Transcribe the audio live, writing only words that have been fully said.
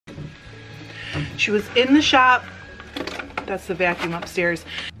She was in the shop. That's the vacuum upstairs.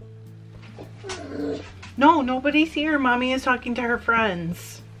 No, nobody's here. Mommy is talking to her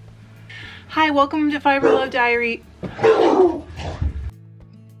friends. Hi, welcome to Fiber Love Diary.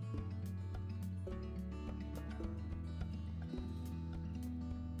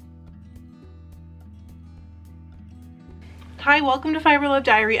 Hi, welcome to Fiber Love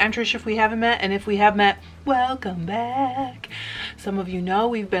Diary. I'm Trish if we haven't met, and if we have met, welcome back. Some of you know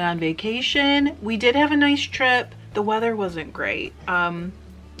we've been on vacation. We did have a nice trip. The weather wasn't great.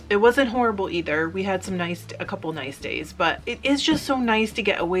 It wasn't horrible either. We had a couple nice days, but it is just so nice to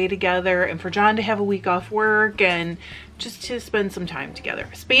get away together and for John to have a week off work and just to spend some time together.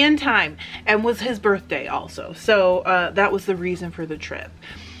 Span time, and was his birthday also. So that was the reason for the trip.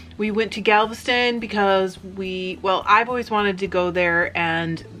 We went to Galveston because I've always wanted to go there,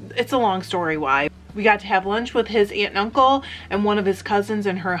 and it's a long story why. We got to have lunch with his aunt and uncle and one of his cousins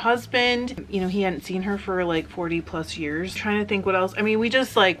and her husband. You know, he hadn't seen her for like 40 plus years. Trying to think what else. I mean, we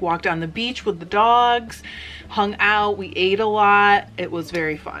just like walked on the beach with the dogs, hung out, we ate a lot. It was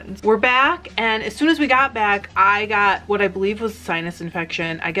very fun. We're back, and as soon as we got back, I got what I believe was sinus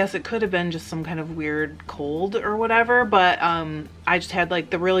infection. I guess it could have been just some kind of weird cold or whatever, but I just had like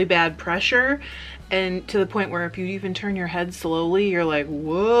the really bad pressure, and to the point where if you even turn your head slowly, you're like,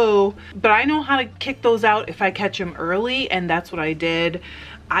 whoa. But I know how to kick those out if I catch them early, and that's what I did.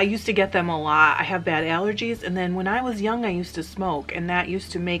 I used to get them a lot. I have bad allergies, and then when I was young, I used to smoke, and that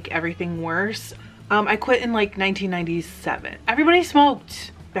used to make everything worse. I quit in like 1997. Everybody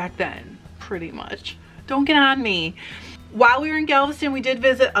smoked back then, pretty much. Don't get on me. While we were in Galveston, we did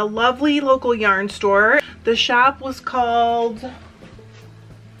visit a lovely local yarn store. The shop was called,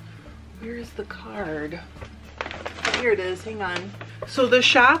 where's the card? Here it is, hang on. So the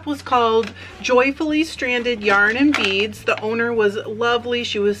shop was called Joyfully Stranded Yarn and Beads. The owner was lovely.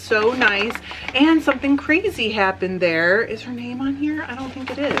 She was so nice. And something crazy happened there. Is her name on here? I don't think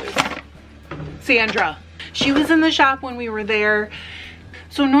it is. Sandra. She was in the shop when we were there.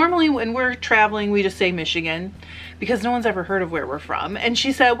 So normally when we're traveling, we just say Michigan because no one's ever heard of where we're from. And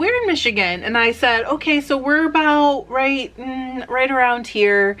she said, we're in Michigan. And I said, okay, so we're about right around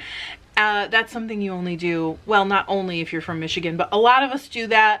here. That's something you only do, well, not only if you're from Michigan, but a lot of us do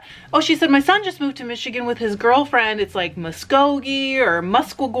that. Oh, she said, my son just moved to Michigan with his girlfriend. It's like Muskogee or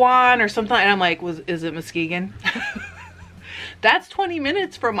Muskegon or something. And I'm like, is it Muskegon? That's 20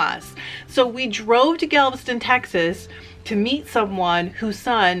 minutes from us. So we drove to Galveston, Texas to meet someone whose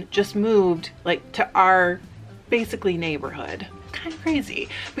son just moved like to our basically neighborhood. Kind of crazy.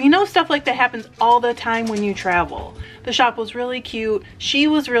 But you know, stuff like that happens all the time when you travel. The shop was really cute. She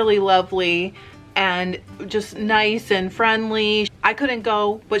was really lovely and just nice and friendly. I couldn't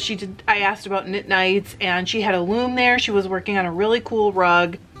go, but she did. I asked about knit nights, and she had a loom there. She was working on a really cool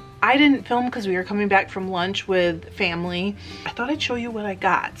rug. I didn't film because we were coming back from lunch with family. I thought I'd show you what I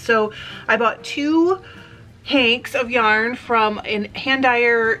got. So I bought 2 hanks of yarn from a hand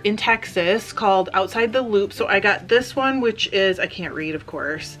dyer in Texas called Outside the Loop. So I got this one, which is, I can't read of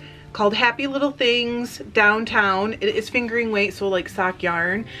course, called Happy Little Things Downtown. It is fingering weight, so like sock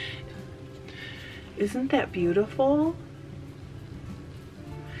yarn. Isn't that beautiful?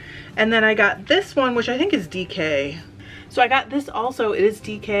 And then I got this one, which I think is DK. So I got this also. It is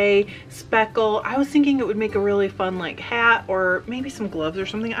DK speckle. I was thinking it would make a really fun like hat or maybe some gloves or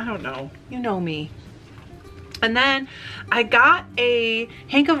something. I don't know. You know me. And then I got a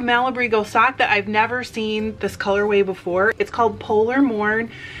hank of Malabrigo sock that I've never seen this colorway before. It's called Polar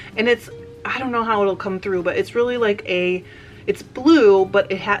Morn, and it's, I don't know how it'll come through, but it's really like it's blue,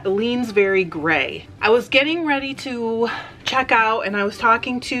 but it leans very gray. I was getting ready to check out, and I was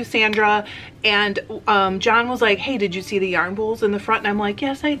talking to Sandra, and John was like, hey, did you see the yarn bowls in the front? And I'm like,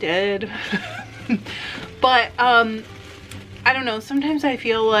 yes, I did. But I don't know, sometimes I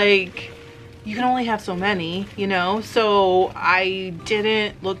feel like you can only have so many, you know, so I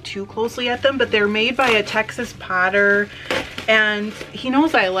didn't look too closely at them, but they're made by a Texas potter, and he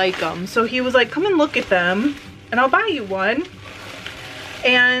knows I like them, so he was like, come and look at them and I'll buy you one.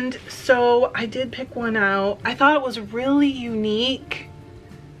 And so I did pick one out. I thought it was really unique.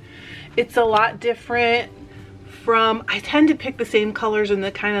 It's a lot different from, I tend to pick the same colors and the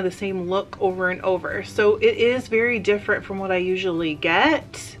kind of the same look over and over, so it is very different from what I usually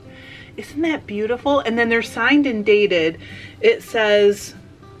get. Isn't that beautiful? And then they're signed and dated. It says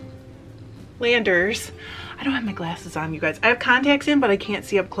Landers. I don't have my glasses on, you guys. I have contacts in, but I can't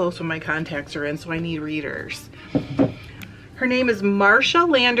see up close when my contacts are in, so I need readers. Her name is Marsha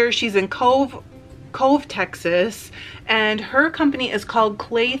Landers. She's in Cove, Texas, and her company is called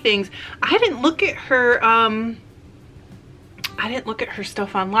Clay Things. I didn't look at her, I I didn't look at her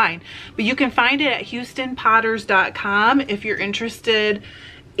stuff online, but you can find it at houstonpotters.com if you're interested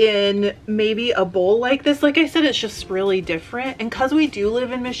in maybe a bowl like this. Like I said, it's just really different. And because we do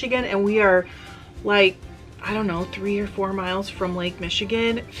live in Michigan and we are like, I don't know, 3 or 4 miles from Lake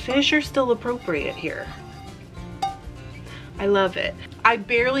Michigan, fish are still appropriate here. I love it. I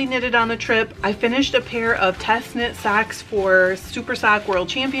barely knitted on the trip. I finished a pair of test knit socks for Super Sock World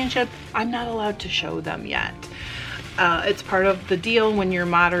Championship. I'm not allowed to show them yet. It's part of the deal when you're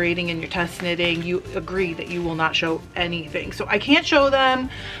moderating and you're test knitting. You agree that you will not show anything. So I can't show them,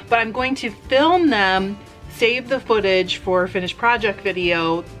 but I'm going to film them, save the footage for a finished project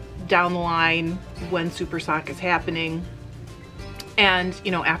video down the line when Super Sock is happening. And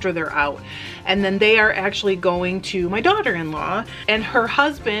you know, after they're out. And then they are actually going to my daughter-in-law, and her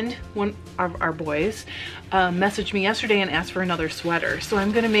husband, one of our boys, messaged me yesterday and asked for another sweater. So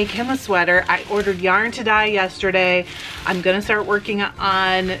I'm gonna make him a sweater. I ordered yarn to dye yesterday. I'm gonna start working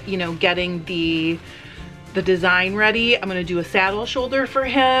on, you know, getting the design ready. I'm gonna do a saddle shoulder for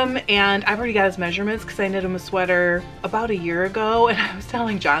him, and I've already got his measurements because I knit him a sweater about a year ago. And I was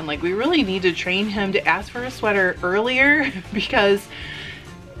telling John, like, we really need to train him to ask for a sweater earlier because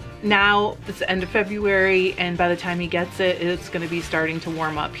now it's the end of February, and by the time he gets it, it's gonna be starting to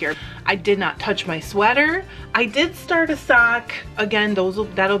warm up here. I did not touch my sweater. I did start a sock. Again,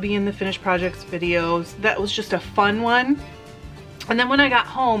 that'll be in the finished projects videos. That was just a fun one. And then when I got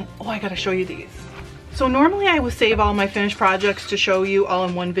home, oh, I gotta show you these. So normally I would save all my finished projects to show you all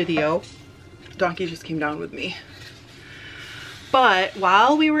in one video. Donkey just came down with me. But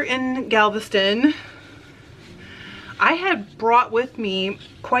while we were in Galveston, I had brought with me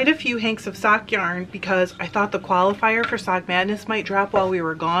quite a few hanks of sock yarn because I thought the qualifier for Sock Madness might drop while we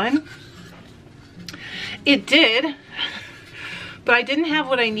were gone. It did, but I didn't have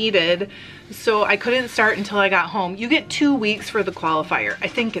what I needed, so I couldn't start until I got home. You get 2 weeks for the qualifier. I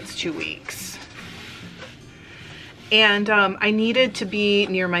think it's 2 weeks. And I needed to be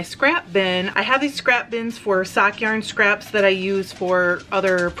near my scrap bin. I have these scrap bins for sock yarn scraps that I use for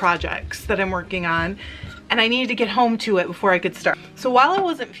other projects that I'm working on. And I needed to get home to it before I could start. So while I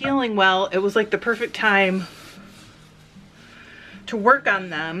wasn't feeling well, it was like the perfect time to work on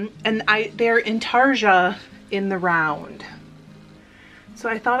them. And they're in Tarja in the round. So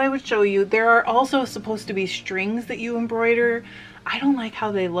I thought I would show you. There are also supposed to be strings that you embroider. I don't like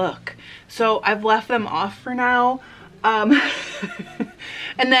how they look, so I've left them off for now. And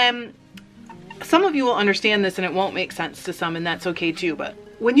then some of you will understand this and it won't make sense to some, and that's okay too. But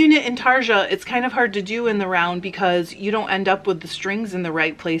when you knit in Tarja, it's kind of hard to do in the round because you don't end up with the strings in the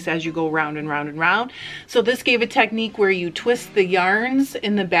right place as you go round and round and round. So this gave a technique where you twist the yarns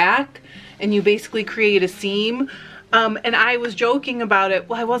in the back and you basically create a seam. And I was joking about it.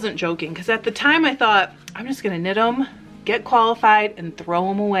 Well, I wasn't joking, because at the time I thought, I'm just gonna knit them, get qualified, and throw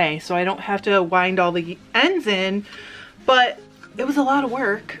them away so I don't have to wind all the ends in. But it was a lot of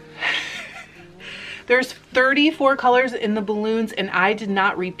work. There's 34 colors in the balloons, and I did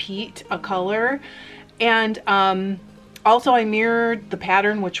not repeat a color. And also I mirrored the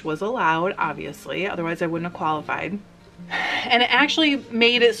pattern, which was allowed, obviously, otherwise I wouldn't have qualified. And it actually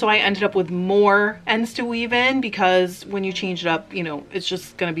made it so I ended up with more ends to weave in, because when you change it up, you know, it's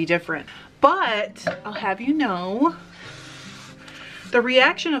just gonna be different. But I'll have you know, the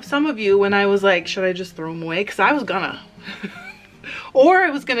reaction of some of you when I was like, should I just throw them away? Because I was gonna. Or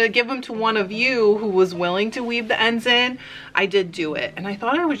I was gonna give them to one of you who was willing to weave the ends in. I did do it, and I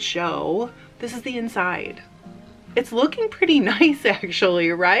thought I would show. This is the inside. It's looking pretty nice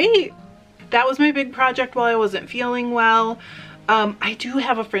actually, right? That was my big project while I wasn't feeling well. I do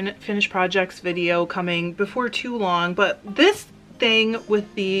have a finished projects video coming before too long, but this thing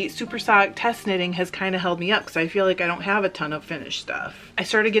with the Super Sock test knitting has kind of held me up because I feel like I don't have a ton of finished stuff. I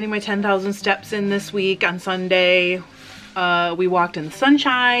started getting my 10,000 steps in this week on Sunday. We walked in the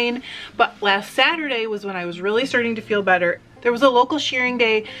sunshine, but last Saturday was when I was really starting to feel better. There was a local shearing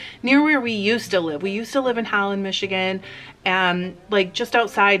day near where we used to live. We used to live in Holland, Michigan, and like just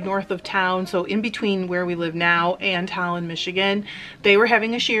outside north of town, so in between where we live now and Holland, Michigan. They were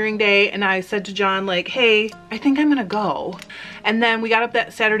having a shearing day, and I said to John, like, hey, I think I'm gonna go. And then we got up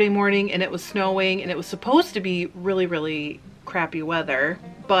that Saturday morning and it was snowing, and it was supposed to be really, really crappy weather,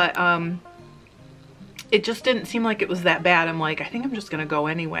 but it just didn't seem like it was that bad. I'm like, I think I'm just gonna go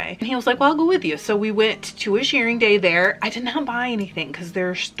anyway. And he was like, well, I'll go with you. So we went to a shearing day there. I did not buy anything because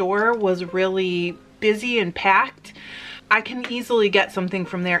their store was really busy and packed. I can easily get something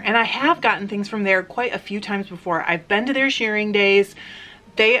from there. And I have gotten things from there quite a few times before. I've been to their shearing days.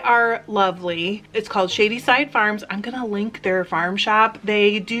 They are lovely. It's called Shady Side Farms. I'm gonna link their farm shop.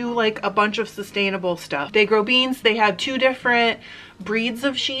 They do like a bunch of sustainable stuff. They grow beans. They have 2 different breeds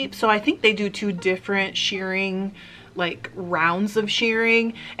of sheep. So I think they do 2 different shearing, like rounds of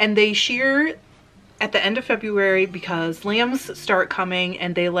shearing. And they shear at the end of February because lambs start coming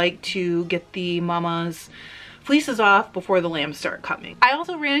and they like to get the mama's fleeces off before the lambs start coming. I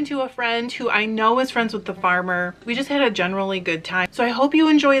also ran into a friend who I know is friends with the farmer. We just had a generally good time. So I hope you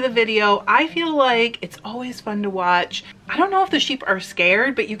enjoy the video. I feel like it's always fun to watch. I don't know if the sheep are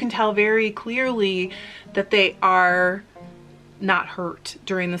scared, but you can tell very clearly that they are not hurt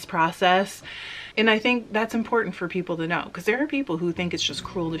during this process. And I think that's important for people to know, because there are people who think it's just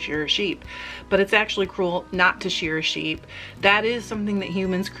cruel to shear a sheep, but it's actually cruel not to shear a sheep. That is something that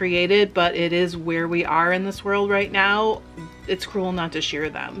humans created, but it is where we are in this world right now. It's cruel not to shear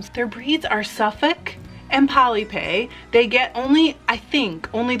them. Their breeds are Suffolk and Polypay. They get only, I think,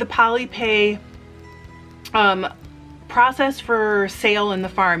 only the Polypay process for sale in the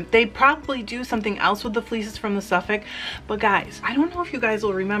farm. They probably do something else with the fleeces from the Suffolk, but guys, I don't know if you guys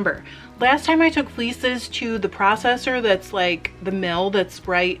will remember. Last time I took fleeces to the processor that's like the mill that's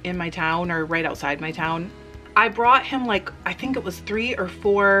right in my town or right outside my town, I brought him like, I think it was 3 or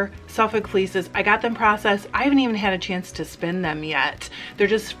 4 Suffolk fleeces. I got them processed. I haven't even had a chance to spin them yet. They're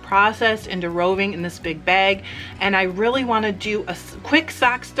just processed into roving in this big bag. And I really want to do a quick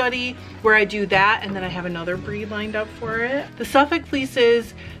sock study where I do that, and then I have another breed lined up for it. The Suffolk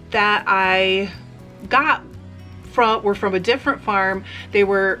fleeces that I got were from a different farm. They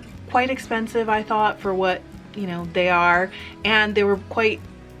were quite expensive, I thought, for what, you know, they are. And they were quite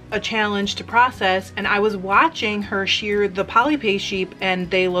a challenge to process, and I was watching her shear the Polypay sheep and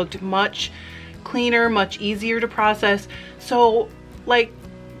they looked much cleaner, much easier to process. So like,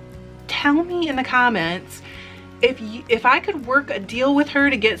 tell me in the comments if I could work a deal with her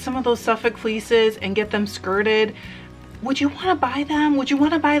to get some of those Suffolk fleeces and get them skirted. Would you want to buy them? Would you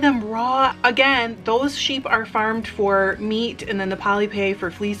want to buy them raw? Again, those sheep are farmed for meat, and then the Polypay for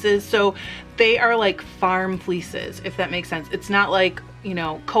fleeces. So they are like farm fleeces, if that makes sense. It's not like, you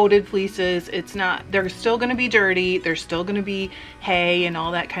know, coated fleeces. It's not, they're still going to be dirty. There's still going to be hay and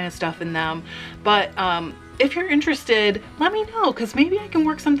all that kind of stuff in them. But if you're interested, let me know, because maybe I can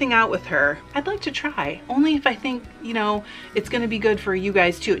work something out with her. I'd like to try, only if I think, you know, it's going to be good for you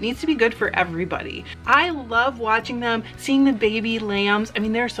guys too. It needs to be good for everybody. I love watching them, seeing the baby lambs. I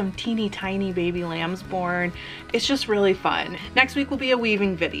mean, there are some teeny tiny baby lambs born. It's just really fun. Next week will be a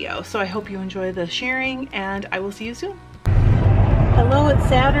weaving video, so I hope you enjoy the shearing, and I will see you soon. Hello, it's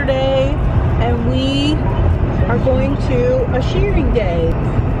Saturday, and we are going to a shearing day.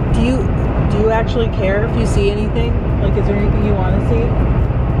 Do you actually care if you see anything? Like, is there anything you want to see?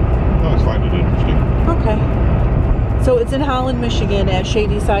 No, it's fine. It's interesting. Okay. So it's in Holland, Michigan at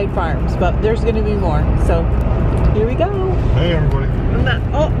Shady Side Farms, but there's going to be more. So here we go. Hey, everybody.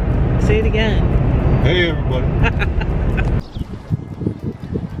 Oh, say it again. Hey, everybody.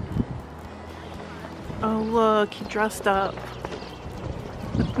 Oh, look, he dressed up.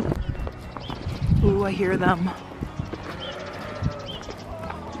 Ooh, I hear them.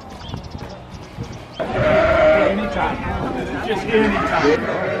 Anytime. Just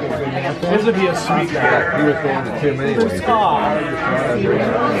anytime. This would be a sweet guy. He was going to Tim anyway.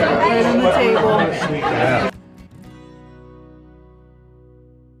 Right on the table. Yeah.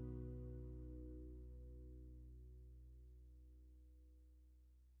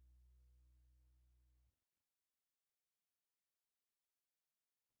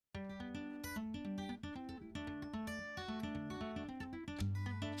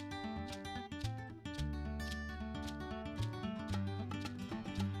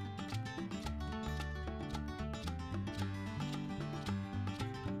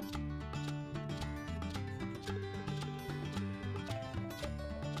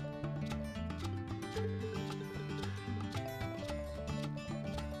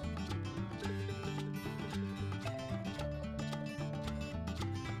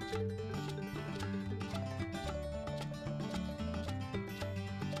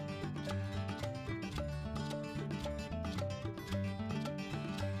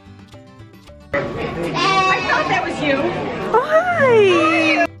 I thought that was you.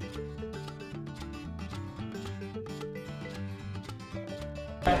 Hi!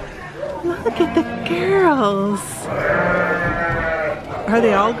 Look at the girls. Are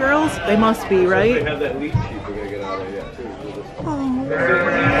they all girls? They must be, right? They have that leaf sheep we're going to get out of there, too. Oh,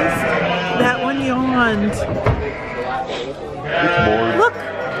 that one yawned. It's bored. Look!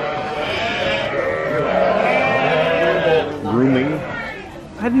 Grooming.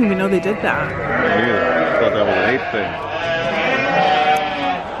 I didn't even know they did that. Me neither. I thought that was an ape thing.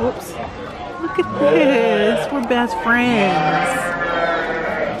 Whoops. Look at this. We're best friends.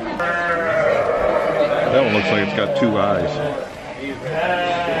 That one looks like it's got 2 eyes.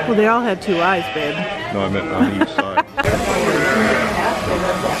 Well, they all had 2 eyes, babe. No, I meant on each side.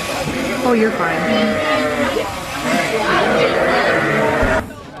 Oh, you're fine.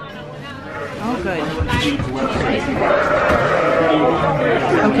 Oh, good.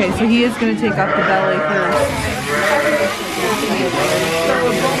 Okay, so he is going to take off the belly first.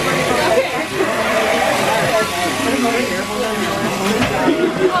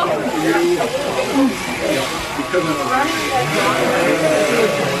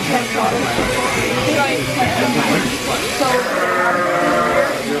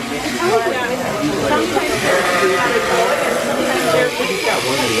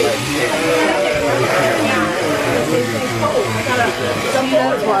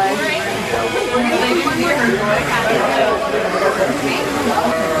 That's why.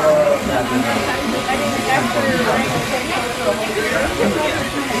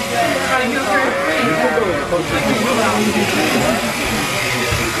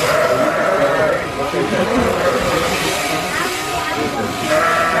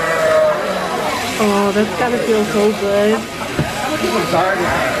 Oh, that's gotta feel so good.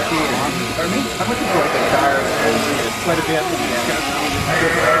 Quite a bit.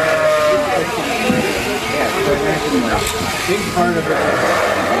 Big part of it is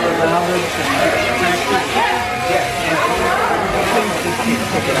knowledge and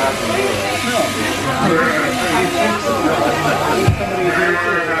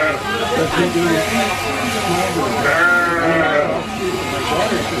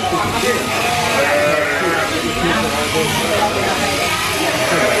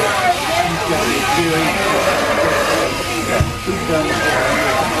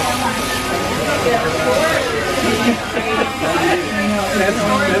that's a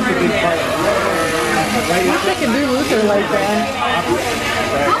big part. I wish I could do Luther like that.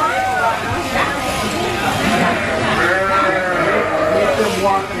 Make them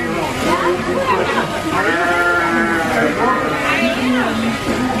walk on their own.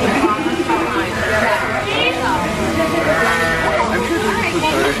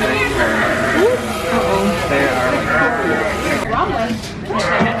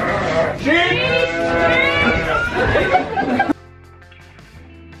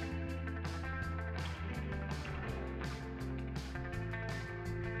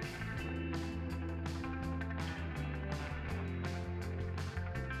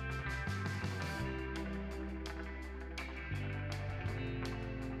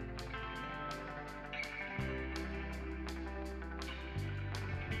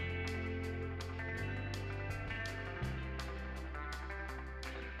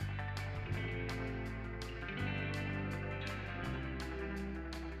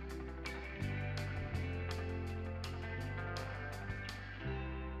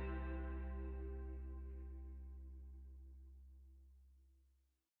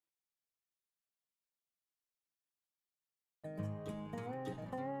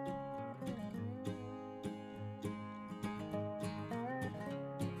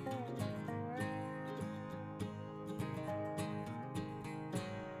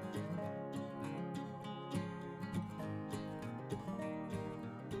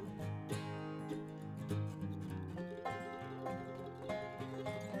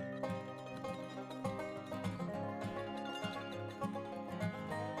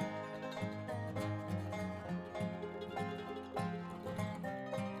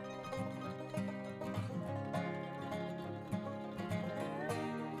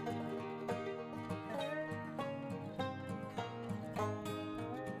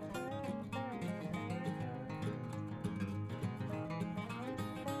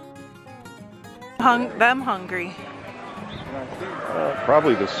 Them hungry.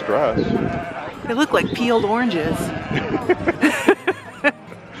 Probably the stress. They look like peeled oranges.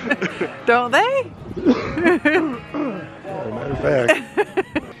 Don't they? Matter of fact.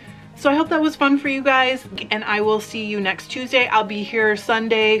 So I hope that was fun for you guys, and I will see you next Tuesday. I'll be here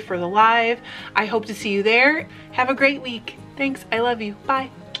Sunday for the live. I hope to see you there. Have a great week. Thanks. I love you. Bye.